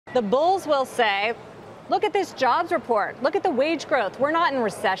The bulls will say, look at this jobs report. Look at the wage growth. We're not in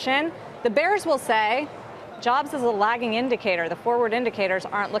recession. The bears will say, jobs is a lagging indicator. The forward indicators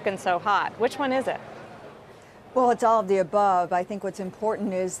aren't looking so hot. Which one is it? Well, it's all of the above. I think what's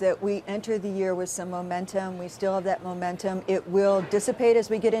important is that we enter the year with some momentum. We still have that momentum. It will dissipate as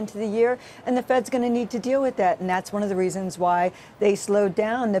we get into the year, and the Fed's going to need to deal with that. And that's one of the reasons why they slowed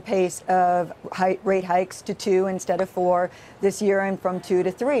down the pace of rate hikes to 2 instead of 4 this year, and from 2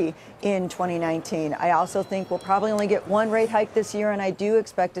 to 3 in 2019. I also think we'll probably only get 1 rate hike this year, and I do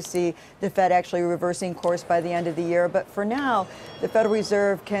expect to see the Fed actually reversing course by the end of the year. But for now, the Federal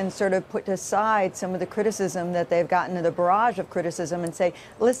Reserve can sort of put aside some of the criticism that they've gotten in the barrage of criticism and say,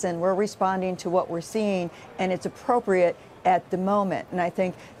 listen, we're responding to what we're seeing, and it's appropriate at the moment. And I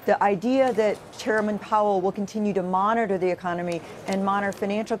think the idea that Chairman Powell will continue to monitor the economy and monitor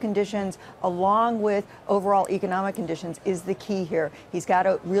financial conditions along with overall economic conditions is the key here. He's got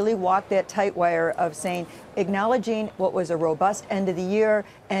to really walk that tight wire of saying, acknowledging what was a robust end of the year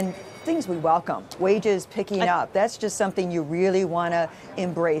and things we welcome, wages picking up. That's just something you really want to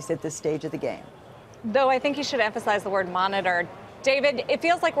embrace at this stage of the game. Though I think you should emphasize the word monitor. David, it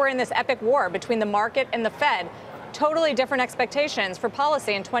feels like we're in this epic war between the market and the Fed. Totally different expectations for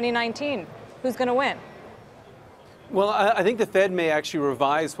policy in 2019. Who's going to win? Well, I think the Fed may actually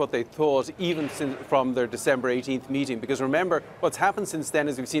revise what they thought even from their December 18th meeting, because remember, what's happened since then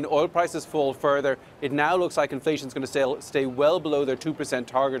is we've seen oil prices fall further. It now looks like inflation is going to stay well below their 2%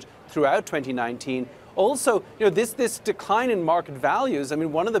 target throughout 2019. Also, this decline in market values, I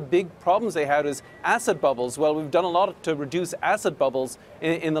mean, one of the big problems they had is asset bubbles. Well, we've done a lot to reduce asset bubbles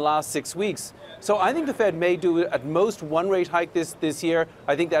in the last 6 weeks. So I think the Fed may do at most 1 rate hike this year.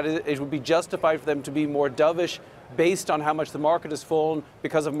 I think that it would be justified for them to be more dovish based on how much the market has fallen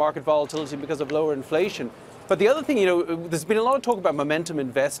because of market volatility, because of lower inflation. But the other thing, there's been a lot of talk about momentum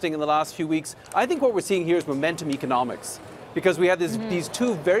investing in the last few weeks. I think what we're seeing here is momentum economics, because we had these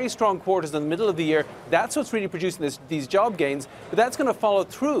 2 very strong quarters in the middle of the year. That's what's really producing these job gains. But that's going to follow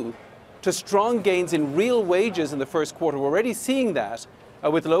through to strong gains in real wages in the first quarter. We're already seeing that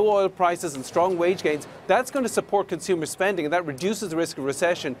with low oil prices and strong wage gains. That's going to support consumer spending, and that reduces the risk of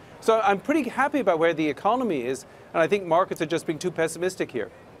recession. So I'm pretty happy about where the economy is, and I think markets are just being too pessimistic here.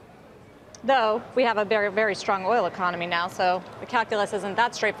 Though we have a very, very strong oil economy now, so the calculus isn't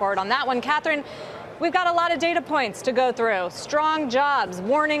that straightforward on that one. Catherine, we've got a lot of data points to go through. Strong jobs,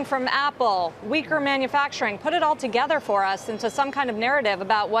 warning from Apple, weaker manufacturing. Put it all together for us into some kind of narrative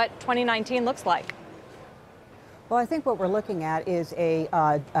about what 2019 looks like. Well, I think what we're looking at is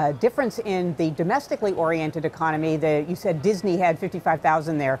a difference in the domestically oriented economy. You said Disney had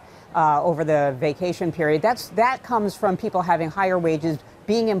 55,000 there over the vacation period. That comes from people having higher wages,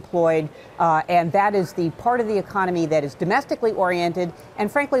 being employed, and that is the part of the economy that is domestically oriented. And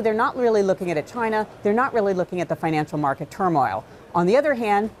frankly, they're not really looking at China. They're not really looking at the financial market turmoil. On the other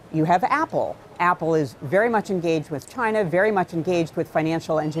hand, you have Apple. Apple is very much engaged with China, very much engaged with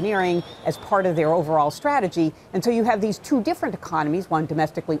financial engineering as part of their overall strategy. And so you have these 2 different economies, one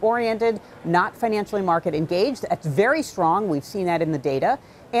domestically oriented, not financially market engaged. That's very strong. We've seen that in the data.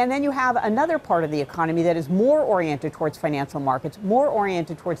 And then you have another part of the economy that is more oriented towards financial markets, more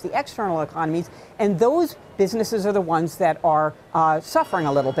oriented towards the external economies. And those businesses are the ones that are suffering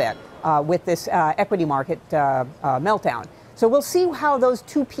a little bit with this equity market meltdown. So we'll see how those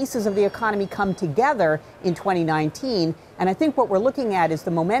 2 pieces of the economy come together in 2019. And I think what we're looking at is the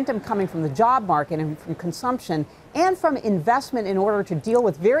momentum coming from the job market and from consumption and from investment in order to deal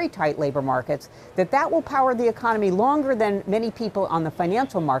with very tight labor markets, that will power the economy longer than many people on the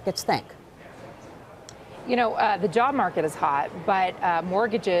financial markets think. The job market is hot, but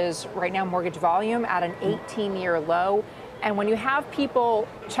mortgages, right now, mortgage volume at an 18-year low. And when you have people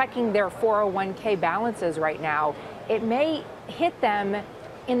checking their 401k balances right now, it may hit them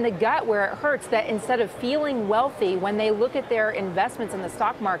in the gut where it hurts, that instead of feeling wealthy when they look at their investments in the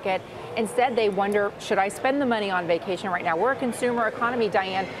stock market, instead they wonder, should I spend the money on vacation right now? We're a consumer economy,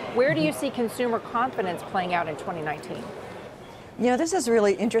 Diane. Where do you see consumer confidence playing out in 2019? This is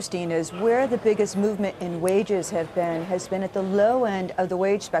really interesting, is where the biggest movement in wages has been at the low end of the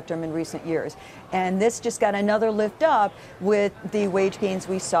wage spectrum in recent years. And this just got another lift up with the wage gains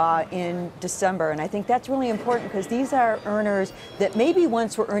we saw in December. And I think that's really important because these are earners that maybe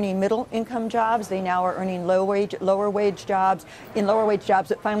once were earning middle income jobs, they now are earning lower wage jobs,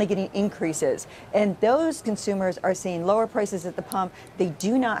 but finally getting increases. And those consumers are seeing lower prices at the pump. They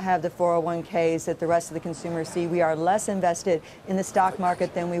do not have the 401ks that the rest of the consumers see. We are less invested in the stock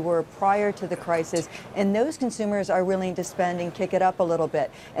market than we were prior to the crisis. And those consumers are willing to spend and kick it up a little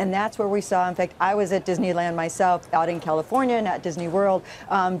bit. And that's where we saw, in fact, I was at Disneyland myself out in California, not Disney World,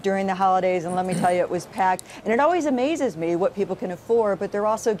 during the holidays. And let me tell you, it was packed. And it always amazes me what people can afford, but they're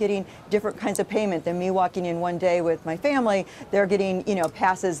also getting different kinds of payment than me walking in one day with my family. They're getting,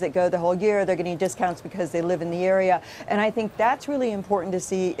 passes that go the whole year. They're getting discounts because they live in the area. And I think that's really important to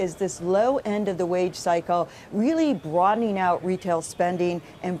see, is this low end of the wage cycle really broadening out retail spending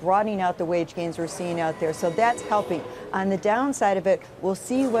and broadening out the wage gains we're seeing out there. So that's helping. On the downside of it, we'll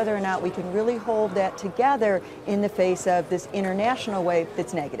see whether or not we can really hold that together in the face of this international wave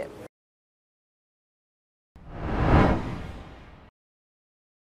that's negative.